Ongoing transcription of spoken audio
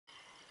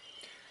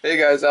Hey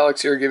guys,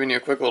 Alex here giving you a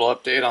quick little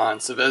update on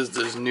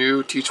Zvezda's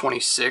new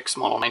T-26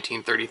 model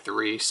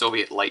 1933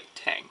 Soviet light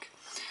tank.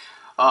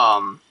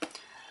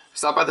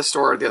 Stopped by the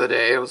store the other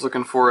day. I was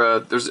looking for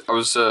a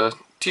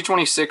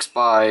T-26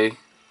 by, I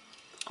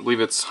believe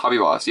it's Hobby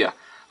Boss. Yeah,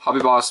 Hobby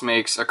Boss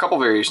makes a couple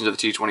variations of the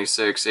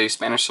T-26, a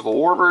Spanish Civil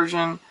War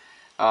version,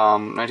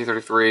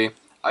 1933.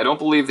 I don't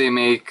believe they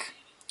make,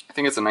 I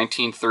think it's a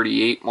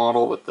 1938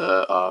 model with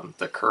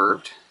the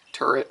curved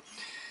turret.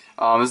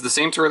 This is the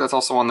same turret that's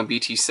also on the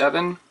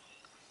BT-7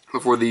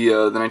 before the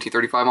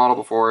 1935 model.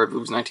 Before, it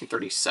was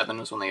 1937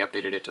 was when they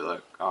updated it to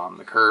the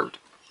curved,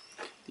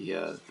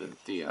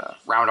 the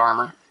round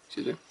armor.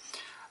 Excuse me.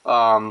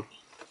 I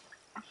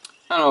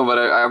don't know, but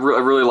I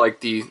really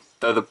like the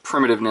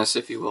primitiveness,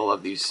 if you will,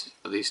 of these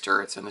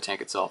turrets and the tank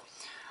itself.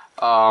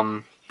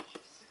 After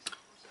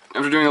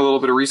doing a little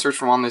bit of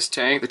research on this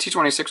tank, the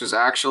T-26 was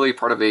actually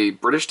part of a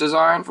British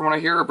design, from what I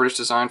hear, a British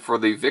design for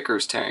the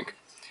Vickers tank.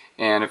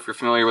 And if you're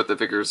familiar with the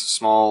Vickers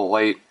small,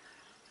 light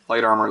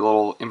armor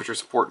little infantry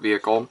support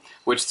vehicle,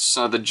 which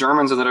the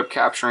Germans ended up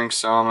capturing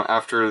some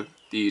after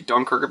the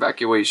Dunkirk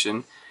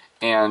evacuation,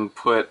 and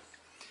put,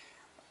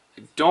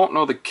 I don't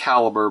know the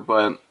caliber,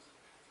 but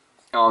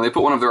they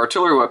put one of their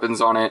artillery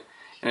weapons on it,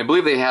 and I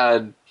believe they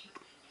had,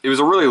 it was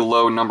a really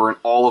low number, and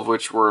all of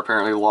which were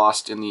apparently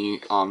lost in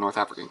the North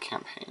African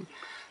campaign.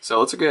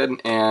 So let's go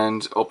ahead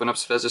and open up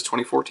Zvezda's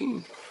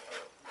 2014.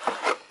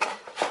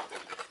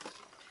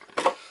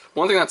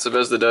 One thing that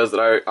Zvezda does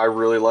that I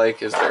really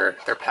like is their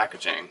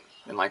packaging,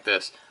 and like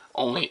this.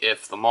 Only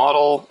if the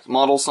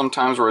models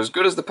sometimes were as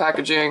good as the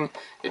packaging,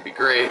 it'd be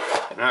great.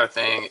 And another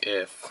thing,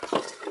 if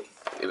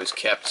it was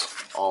kept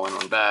all in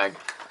one bag,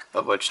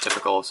 of which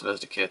typical of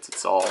Zvezda kits,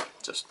 it's all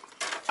just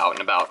out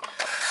and about.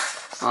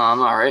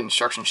 Alright,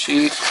 instruction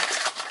sheet.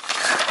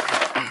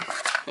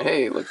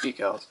 Hey, look,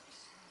 decals.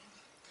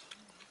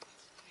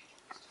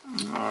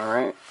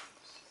 Alright,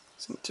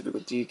 some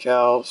typical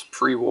decals,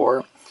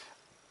 pre-war.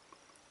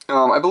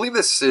 I believe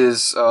this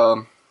is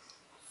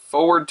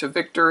forward to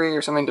victory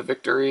or something to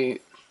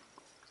victory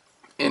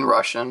in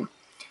Russian.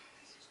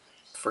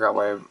 Forgot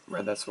why I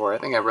read that for. I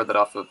think I read that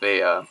off of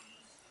a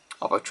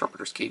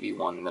Trumpeter's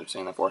KV1 and I'm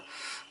saying that for.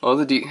 Well,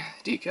 the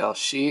decal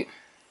sheet.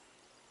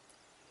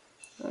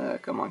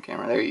 Come on,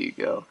 camera. There you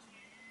go.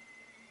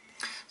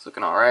 It's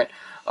looking all right.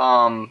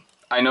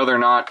 I know they're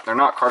not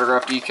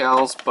cartograph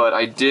decals, but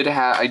I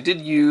did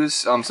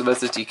use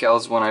Zvezda's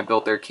decals when I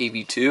built their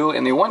KV2,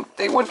 and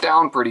they went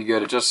down pretty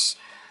good. It's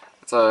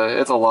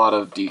a lot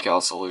of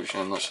decal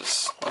solution. Let's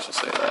just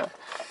say that.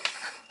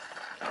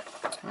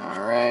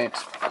 All right,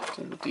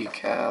 the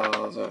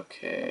decals.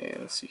 Okay,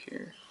 let's see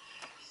here.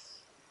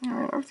 All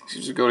right, everything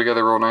seems to go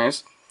together real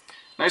nice.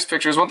 Nice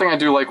pictures. One thing I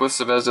do like with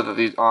Zvezda that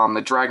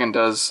the Dragon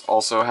does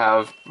also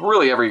have.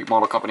 Really, every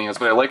model company has,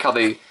 but I like how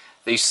they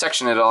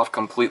section it off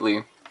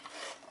completely.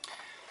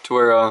 To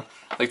where,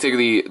 like take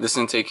this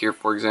intake here,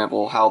 for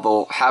example, how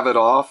they'll have it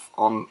off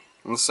on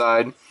the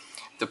side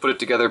to put it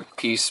together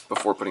piece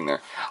before putting there.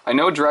 I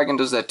know Dragon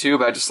does that too,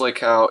 but I just like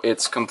how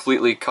it's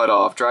completely cut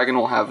off. Dragon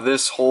will have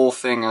this whole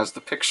thing as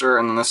the picture,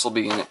 and then this will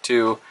be in it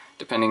too,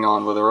 depending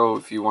on whether,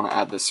 if you want to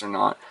add this or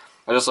not.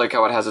 I just like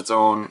how it has its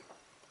own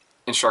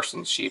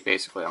instruction sheet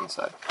basically on the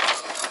side.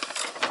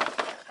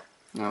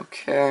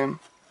 Okay.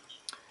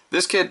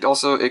 This kit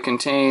also, it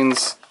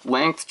contains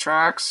length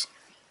tracks,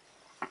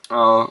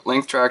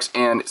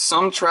 and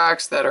some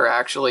tracks that are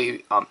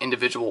actually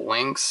individual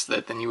links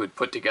that then you would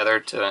put together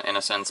to, in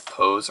a sense,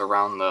 pose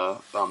around the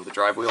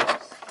drive wheels.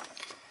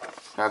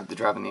 Grab the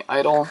drive and the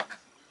idle.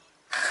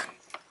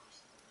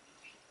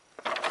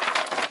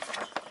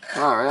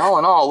 Alright, all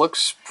in all, it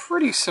looks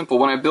pretty simple.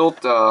 When I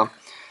built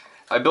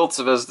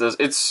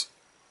Zvezda's,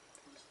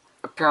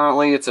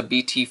 apparently it's a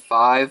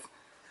BT5,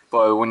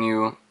 but when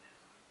you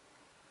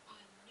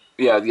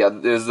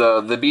there's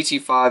the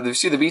BT5. You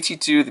see the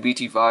BT2, the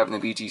BT5, and the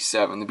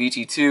BT7. The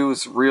BT2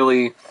 is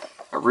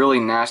a really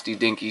nasty,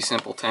 dinky,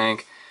 simple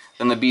tank.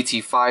 Then the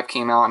BT5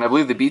 came out, and I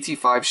believe the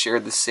BT5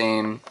 shared the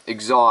same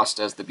exhaust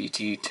as the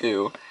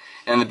BT2.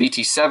 And the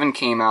BT7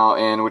 came out,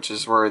 and which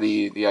is where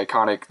the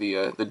iconic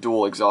the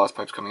dual exhaust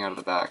pipes coming out of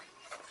the back.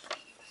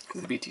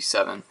 The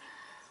BT7,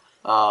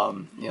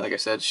 like I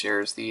said,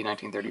 shares the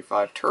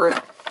 1935 turret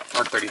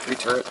or 33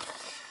 turret.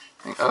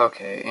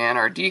 Okay, and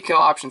our decal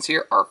options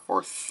here are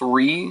for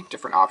 3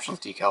 different options,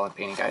 decal and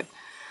painting guide.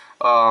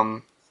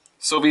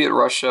 Soviet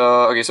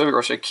Russia,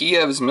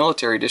 Kiev's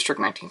military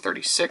district,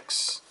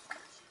 1936.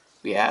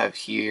 We have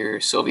here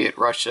Soviet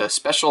Russia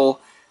Special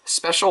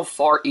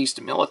Far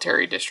East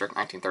Military District,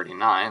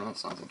 1939. That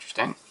sounds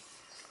interesting.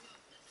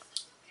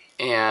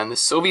 And the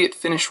Soviet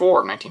Finnish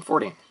War,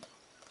 1940.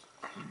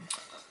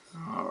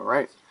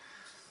 Alright.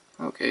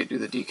 Okay, do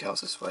the decals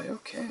this way.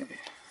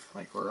 Okay.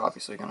 Like, we're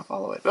obviously going to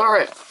follow it. But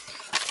alright,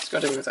 let's go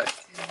take a look inside.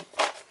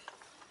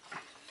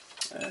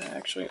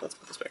 Actually, let's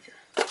put this back here.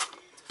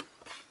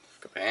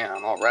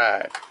 Bam,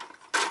 alright.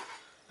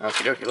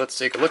 Okie dokie, let's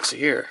take a look-see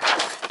here.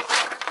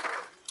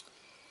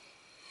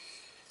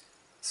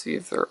 See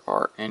if there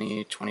are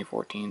any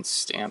 2014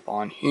 stamp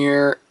on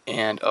here,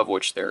 and of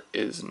which there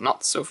is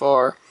not so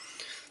far.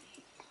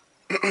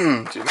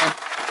 Excuse me.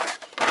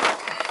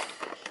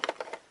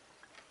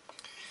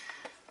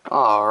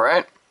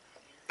 Alright.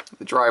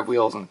 The drive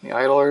wheels and the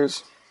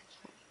idlers.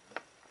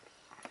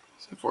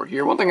 So for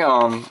here, one thing,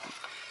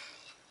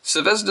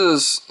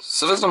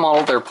 Zvezda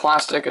model, they're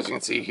plastic, as you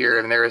can see here,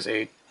 and there is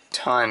a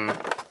ton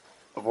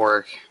of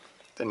work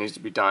that needs to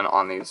be done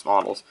on these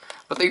models.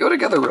 But they go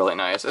together really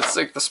nice. It's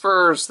like the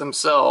spurs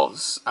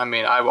themselves, I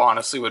mean, I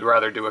honestly would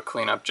rather do a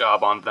cleanup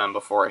job on them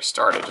before I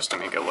started just to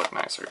make it look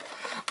nicer.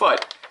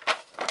 But,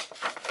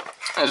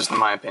 that's just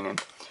my opinion.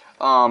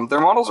 Their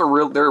models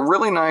are they're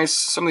really nice.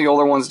 Some of the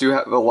older ones do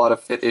have a lot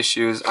of fit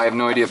issues. I have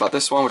no idea about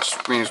this one, which is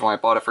the reason why I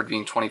bought it for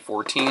being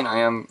 2014. I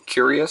am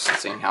curious and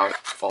seeing how it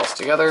falls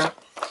together.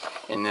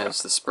 And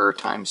there's the spur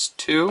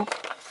 ×2.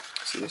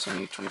 See, there's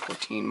only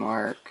 2014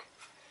 mark,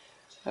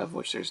 of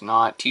which there's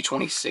not.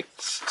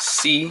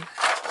 T-26C,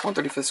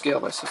 1/35 scale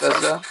by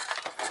Zvezda,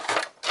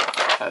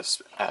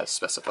 as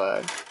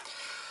specified.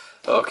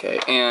 Okay,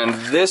 and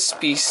this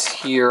piece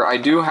here, I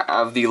do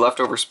have the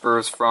leftover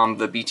spurs from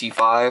the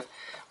BT5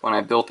 when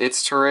I built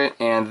its turret,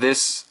 and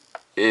this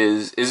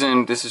is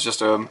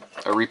just a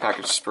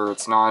repackaged spur.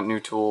 It's not new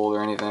tool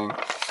or anything.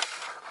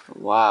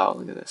 Wow,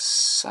 look at the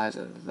size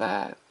of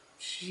that.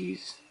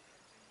 Jeez.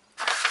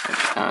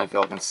 I don't know if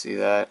y'all can see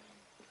that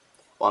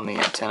on the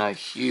antenna.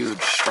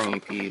 Huge stringy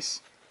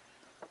piece.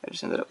 I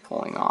just ended up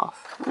pulling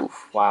off.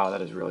 Oof, wow,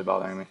 that is really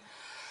bothering me.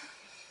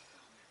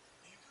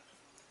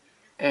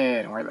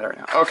 Don't worry about it right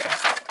now. Okay.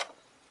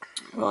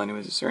 Well,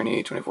 anyways, is there any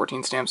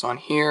 2014 stamps on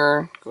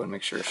here? Go ahead and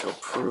make sure to show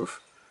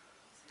proof.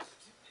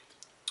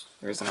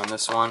 There isn't on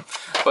this one.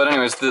 But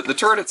anyways, the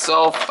turret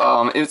itself,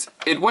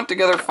 it went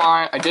together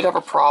fine. I did have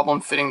a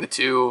problem fitting the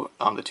two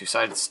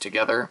sides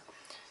together.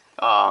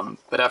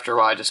 But after a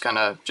while, I just kind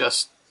of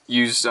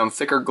used some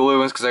thicker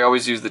glue, because I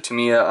always use the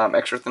Tamiya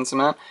extra thin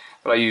cement.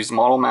 But I used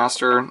Model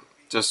Master,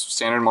 just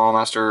standard Model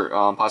Master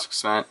plastic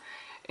cement.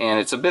 And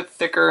it's a bit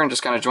thicker, and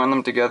just kind of joined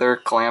them together,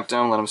 clamped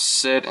them, let them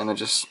sit, and then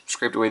just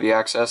scraped away the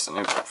excess, and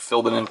it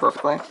filled it in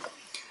perfectly.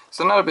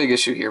 So not a big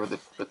issue here with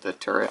the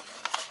turret.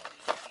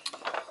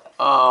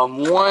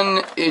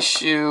 One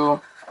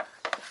issue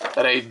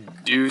that I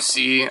do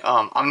see,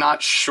 I'm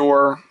not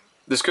sure,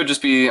 this could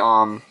just be,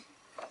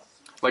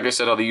 like I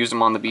said, they used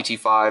them on the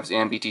BT5s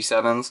and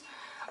BT7s.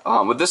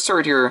 With this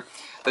turret here,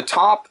 the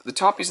top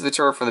piece of the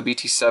turret for the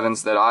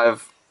BT7s that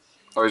I've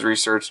always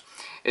researched,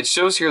 it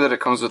shows here that it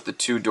comes with the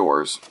two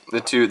doors,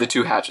 the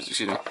two hatches,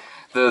 excuse me,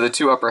 the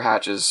two upper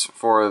hatches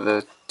for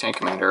the tank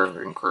commander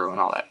and crew and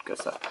all that good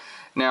stuff.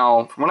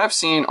 Now, from what I've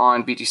seen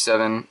on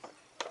BT7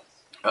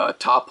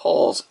 top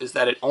hulls, is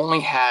that it only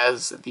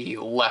has the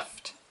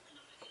left,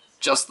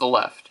 just the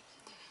left.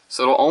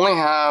 So it'll only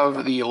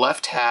have the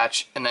left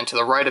hatch, and then to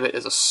the right of it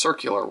is a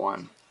circular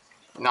one,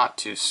 not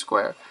two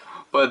square.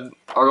 But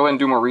I'll go ahead and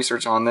do more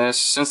research on this.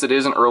 Since it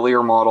is an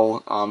earlier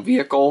model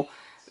vehicle,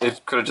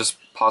 it could have just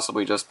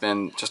possibly just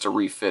been a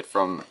refit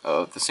from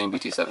the same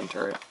BT7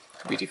 turret,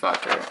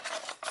 BT5 turret.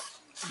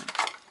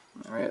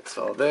 Alright,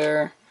 so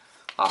there.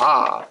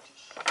 Aha!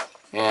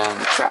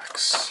 And the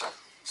tracks.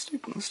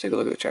 Let's take a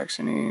look at the tracks.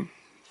 Still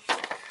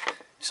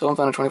haven't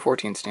found a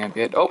 2014 stamp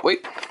yet. Oh,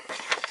 wait!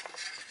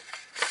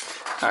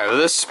 Alright, well,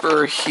 this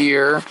spur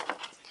here,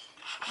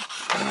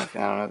 I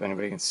don't know if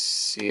anybody can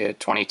see it,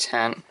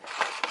 2010.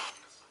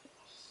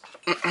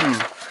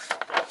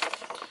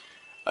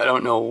 I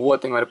don't know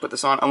what they might have put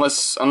this on,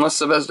 unless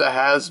Zvezda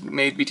has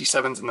made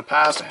BT7s in the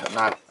past. I have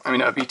not. I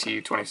mean,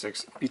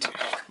 BT26.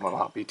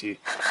 BT,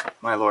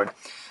 my lord.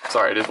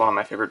 Sorry, it is one of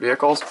my favorite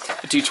vehicles.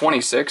 The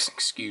T-26,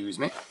 excuse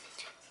me.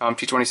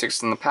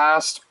 T-26 in the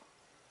past.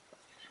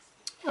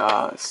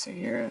 Let's see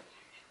here.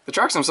 The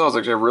tracks themselves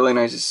actually have really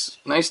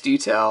nice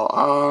detail.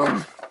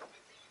 Is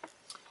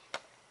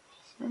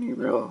there any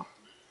real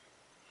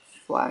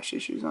flash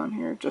issues on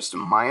here? Just a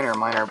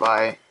minor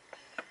by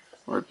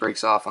where it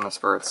breaks off on the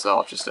spur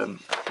itself, just a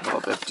little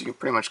bit. You can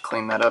pretty much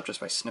clean that up just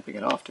by snipping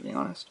it off, to be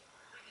honest.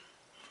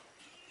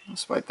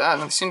 Despite that,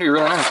 they seem to be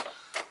really nice.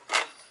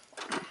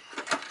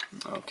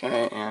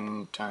 Okay,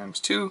 and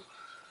 ×2.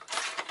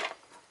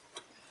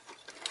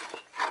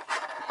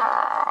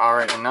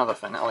 Alright, and now the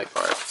finale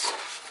parts.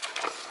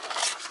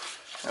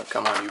 Oh,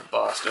 come on, you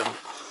bastard.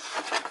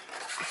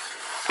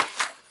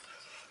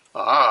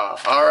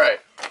 Alright.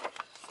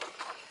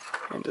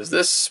 And does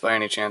this, by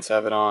any chance,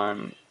 have it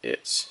on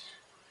it?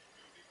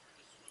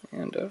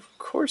 And of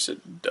course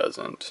it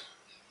doesn't.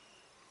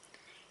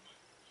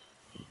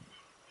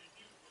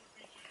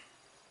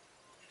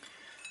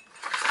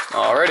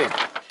 Alrighty.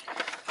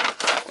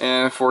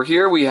 And for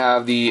here we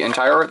have the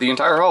entire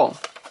hull.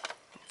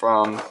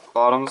 From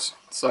bottoms,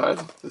 side,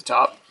 to the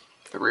top,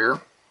 the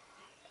rear.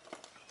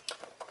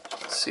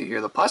 Let's see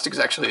here. The plastic is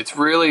actually, it's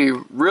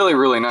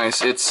really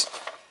nice. It's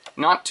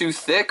not too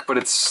thick, but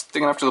it's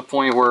thick enough to the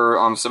point where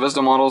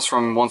Zvezda models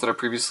from ones that I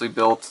previously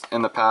built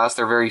in the past,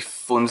 they're very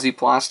flimsy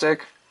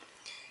plastic.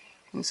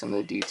 And some of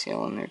the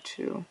detail in there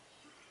too.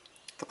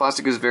 The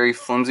plastic is very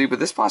flimsy, but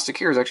this plastic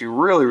here is actually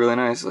really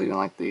nice. Even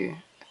like I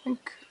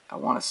think I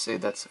want to say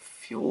that's a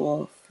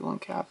fuel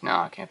cap.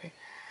 No, it can't be.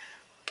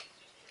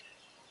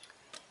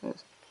 The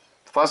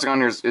The plastic on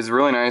here is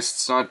really nice.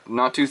 It's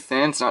not too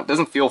thin.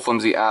 Doesn't feel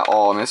flimsy at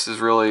all. And this is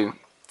really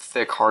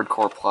thick,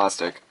 hardcore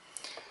plastic.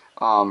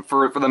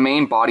 For the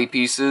main body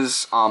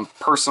pieces,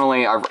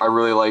 personally, I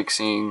really like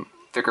seeing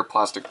thicker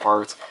plastic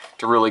parts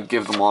to really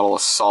give the model a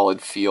solid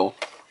feel.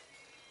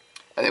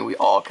 I think we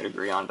all could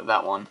agree on to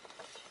that one.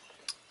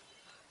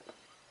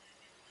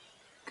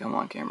 Come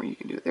on, camera, you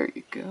can do it. There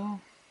you go.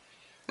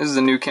 This is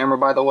a new camera,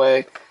 by the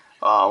way.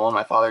 One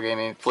my father gave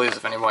me. Please,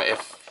 if anyone,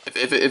 if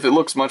it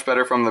looks much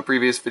better from the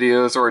previous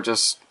videos, or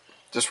just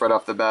right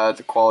off the bat,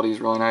 the quality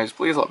is really nice,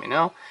 please let me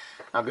know.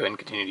 I'll go ahead and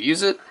continue to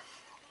use it.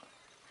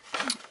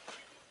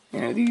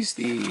 And are these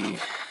the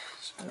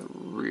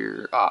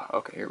rear?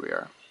 Okay, here we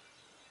are.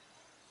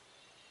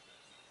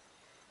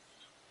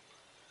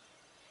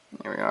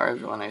 There we are.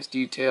 There's really nice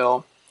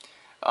detail.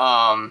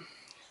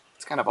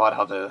 It's kind of odd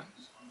how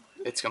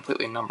it's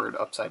completely numbered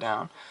upside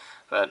down,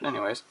 but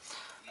anyways,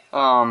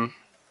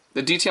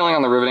 the detailing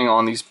on the riveting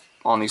on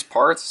these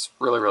parts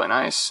really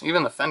nice.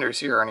 Even the fenders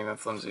here aren't even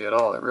flimsy at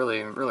all. They're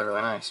really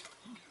nice.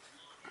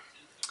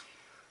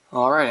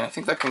 All right, I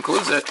think that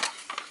concludes it.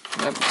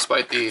 Yep,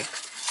 despite the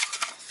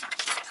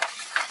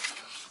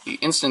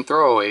instant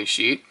throwaway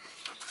sheet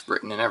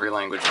written in every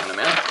language known to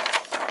man.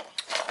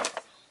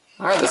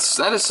 Alright,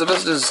 that is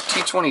Zvezda's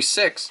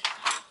T-26.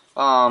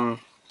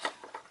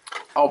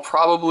 I'll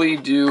probably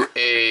do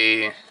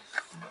a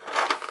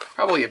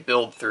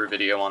build through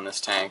video on this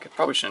tank. It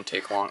probably shouldn't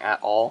take long at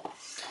all.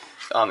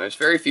 There's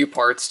very few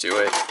parts to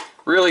it.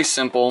 Really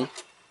simple.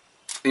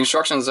 The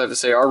instructions, I have to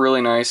say, are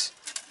really nice.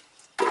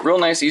 Real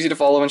nice, easy to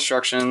follow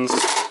instructions.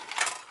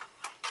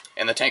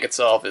 And the tank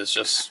itself is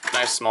just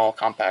nice, small,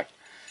 compact.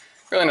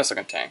 Really nice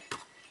looking tank.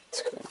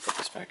 Let's go ahead and put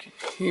this back in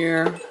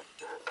here.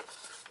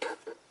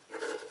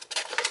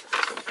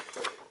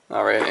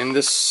 Alright, and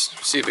this,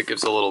 see if it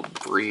gives a little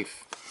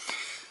brief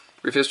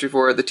history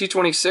for it. The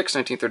T-26,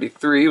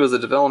 1933, was the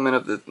development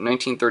of the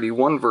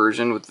 1931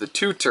 version with the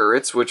 2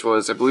 turrets, which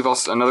was, I believe,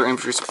 also another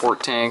infantry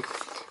support tank.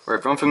 Where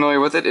if I'm familiar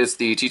with it, it's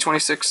the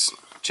T-26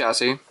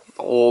 chassis,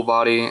 the whole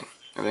body,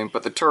 everything,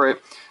 but the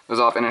turret was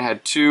off, and it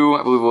had two,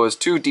 I believe it was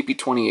 2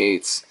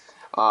 DP-28s,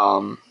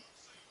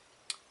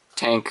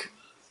 tank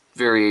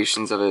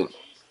variations of it,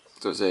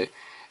 so to say,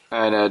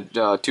 and it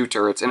had 2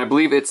 turrets, and I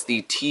believe it's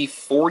the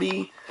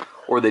T-40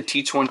 or the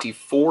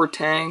T-24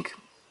 tank.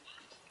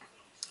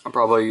 I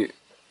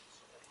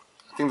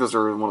think those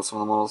are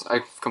some of the models. I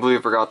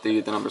completely forgot the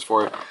numbers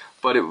for it,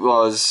 but it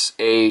was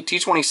a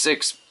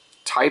T-26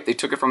 type. They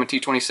took it from a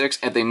T-26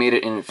 and they made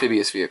it an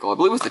amphibious vehicle. I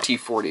believe it was the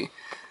T-40.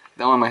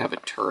 That one might have a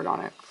turret on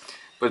it,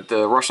 but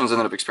the Russians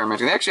ended up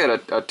experimenting. They actually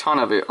had a ton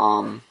of it,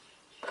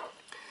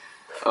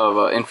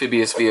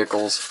 amphibious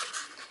vehicles,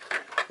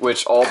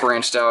 which all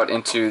branched out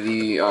into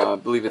the, I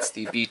believe it's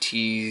the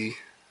BT,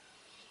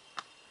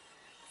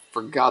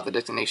 forgot the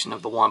designation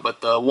of the one,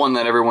 but the one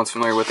that everyone's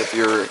familiar with. If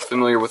you're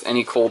familiar with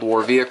any Cold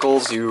War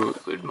vehicles, you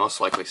would most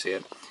likely see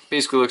it.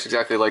 Basically looks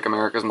exactly like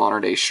America's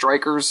modern day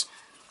Strikers.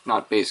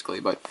 Not basically,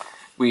 but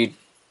we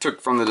took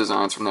from the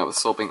designs from that with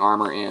sloping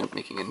armor and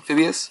making it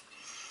amphibious.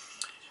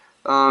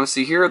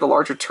 See here, the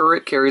larger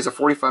turret carries a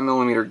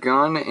 45mm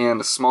gun and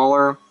the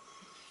smaller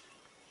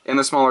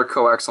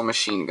coaxial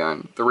machine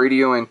gun. The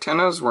radio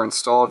antennas were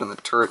installed in the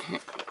turret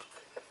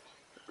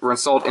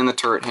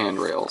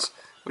handrails,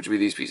 which would be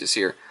these pieces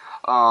here.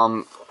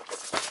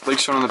 Like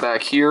shown on the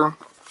back here.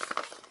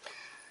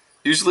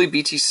 Usually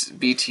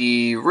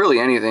BT, really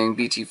anything,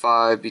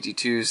 BT5,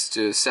 BT2s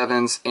to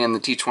 7s, and the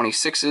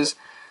T-26s.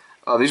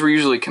 These were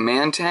usually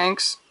command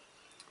tanks,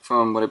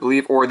 from what I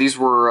believe, or these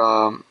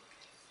were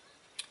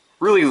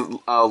really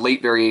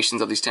late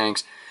variations of these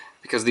tanks,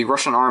 because the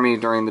Russian army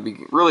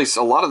during really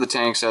a lot of the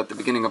tanks at the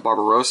beginning of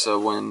Barbarossa,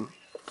 when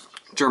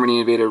Germany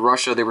invaded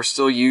Russia, they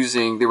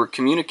were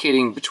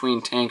communicating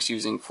between tanks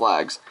using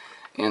flags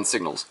and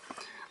signals,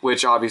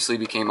 which obviously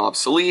became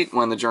obsolete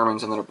when the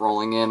Germans ended up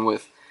rolling in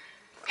with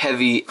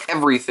heavy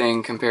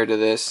everything compared to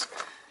this,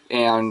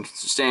 and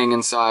staying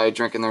inside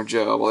drinking their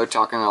Joe while they're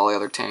talking to all the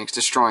other tanks,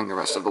 destroying the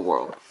rest of the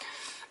world.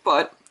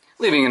 But,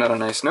 leaving it on a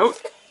nice note,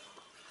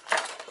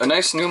 a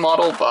nice new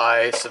model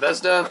by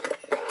Zvezda.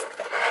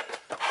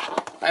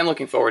 I'm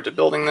looking forward to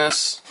building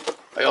this.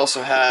 I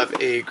also have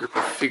a group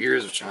of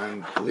figures, which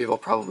I believe I'll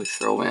probably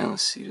throw in.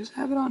 Let's see, does it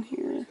have it on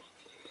here?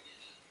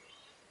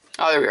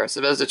 Oh, there we are,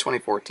 Zvezda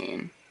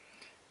 2014.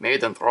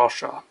 Made in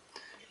Russia.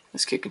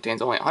 This kit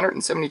contains only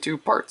 172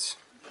 parts.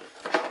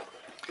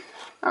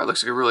 Alright,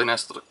 looks like a really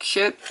nice little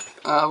kit.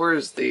 Where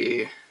are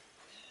the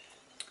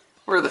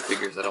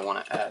figures that I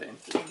want to add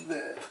into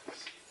this?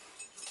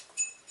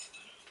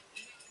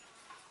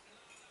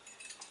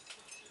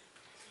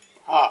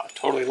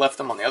 Totally left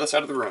them on the other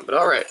side of the room, but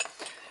alright.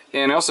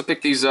 And I also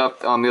picked these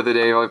up the other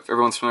day.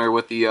 Everyone's familiar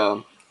with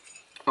the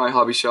My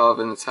Hobby Shop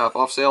and its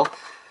half-off sale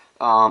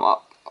by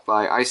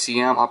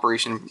ICM,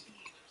 Operation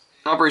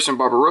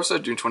Barbarossa,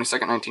 June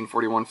 22nd,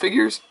 1941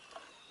 figures.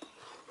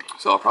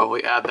 So I'll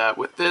probably add that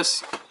with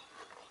this.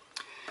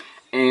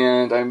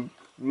 And I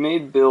may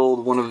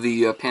build one of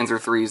the Panzer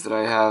IIIs that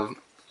I have.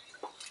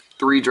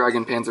 3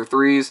 Dragon Panzer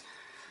IIIs,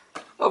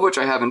 of which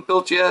I haven't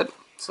built yet.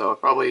 So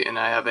probably, and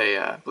I have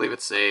I believe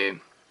it's a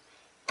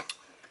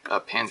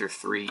Panzer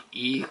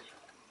IIIe.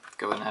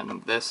 Go ahead and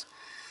add this.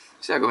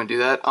 So yeah, go and do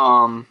that.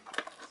 Might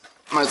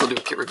as well do a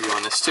kit review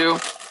on this too.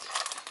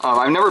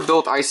 I've never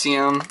built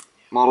ICM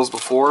models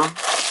before,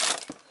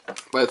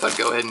 but I thought I'd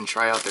go ahead and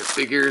try out their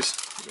figures.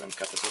 Go ahead and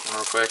cut this open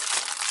real quick.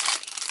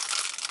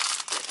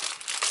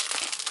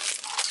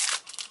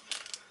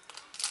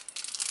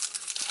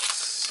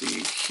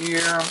 Let's see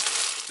here.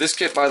 This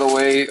kit, by the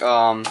way,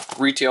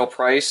 retail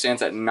price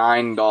stands at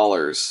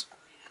 $9.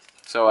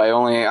 So I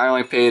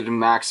only paid a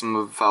maximum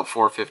of about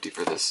 $4.50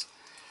 for this.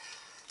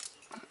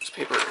 This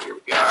paper, here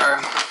we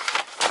are.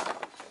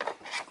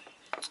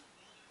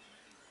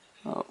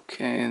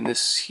 Okay, and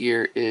this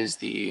here is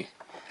the,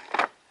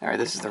 alright,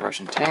 this is the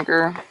Russian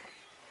tanker.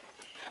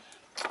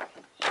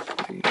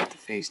 You got the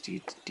face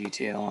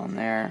detail on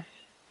there.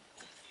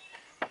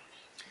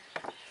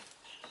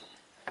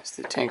 It's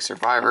the tank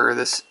survivor.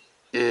 This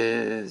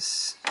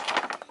is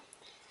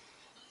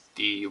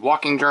the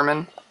walking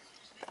German.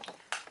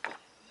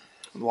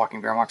 The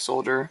walking Wehrmacht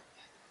soldier.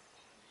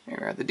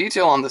 Here, the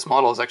detail on this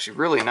model is actually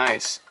really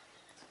nice.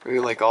 Really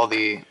like all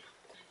the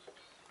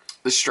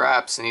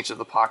straps in each of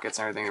the pockets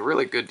and everything.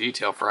 Really good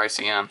detail for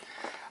ICM.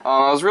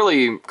 I was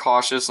really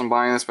cautious on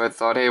buying this, but I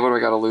thought, hey, what do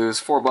I got to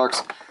lose?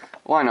 $4.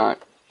 Why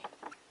not?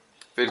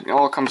 If it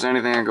all comes to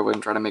anything, I go ahead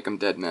and try to make them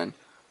dead men.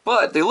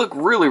 But they look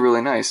really,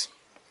 really nice.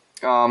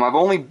 I've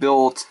only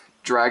built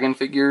dragon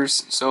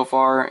figures so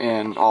far,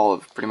 and all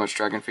of pretty much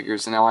dragon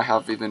figures, and now I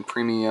have even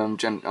premium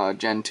Gen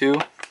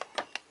 2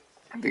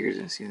 figures.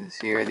 You see this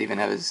here. They even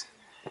have his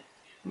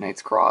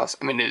Knight's Cross.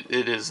 I mean,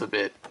 it is a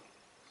bit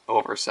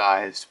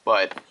oversized,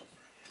 but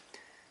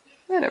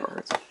that never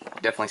hurts.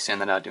 Definitely stand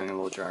that out, doing a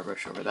little dry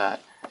brush over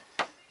that.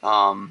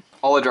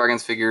 All the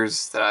dragons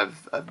figures that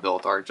I've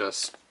built are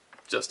just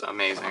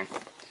amazing.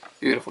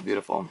 Beautiful,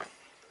 beautiful.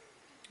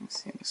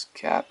 Let's see this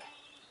cap.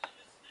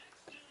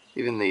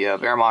 Even the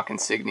Wehrmacht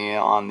insignia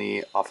on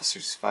the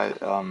officer's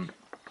cap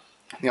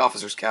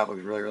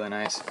looks really, really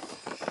nice.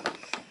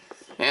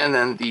 And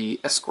then the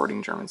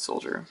escorting German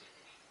soldier.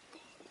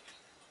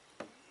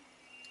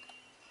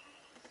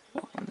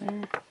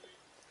 There.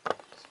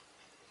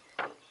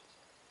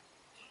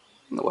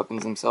 And the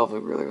weapons themselves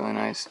look really, really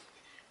nice.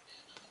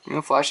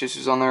 No flash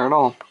issues on there at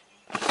all.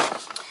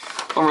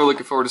 I'm really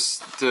looking forward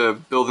to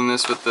building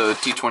this with the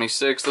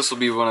T-26. This will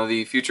be one of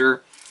the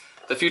future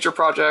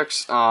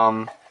projects.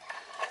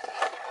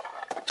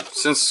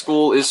 Since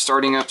school is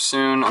starting up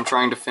soon, I'm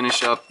trying to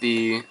finish up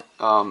the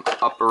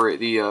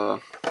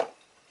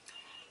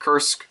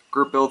Kursk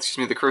group build. Excuse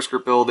me, the Kursk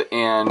group build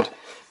and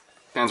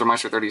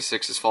Panzermeister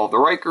 36's Fall of the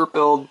Reich group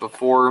build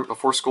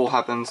before school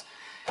happens.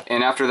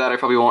 And after that, I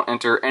probably won't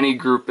enter any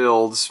group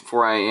builds,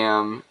 for I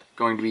am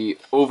going to be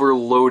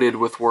overloaded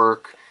with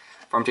work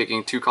from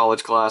taking 2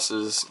 college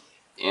classes,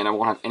 and I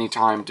won't have any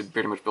time to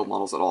pretty much build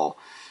models at all.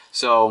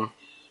 So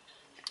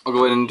I'll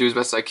go ahead and do as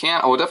best I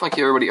can. I will definitely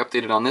keep everybody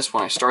updated on this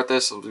when I start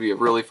this. It'll be a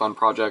really fun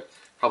project.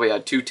 Probably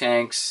add 2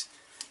 tanks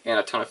and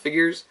a ton of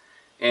figures.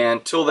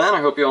 And till then,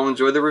 I hope you all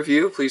enjoyed the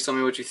review. Please tell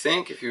me what you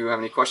think. If you have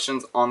any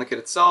questions on the kit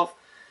itself,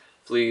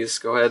 please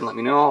go ahead and let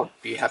me know. I'll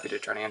be happy to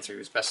try to answer you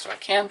as best as I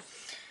can.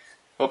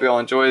 Hope you all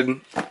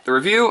enjoyed the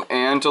review,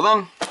 and until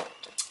then,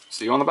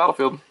 see you on the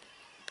battlefield.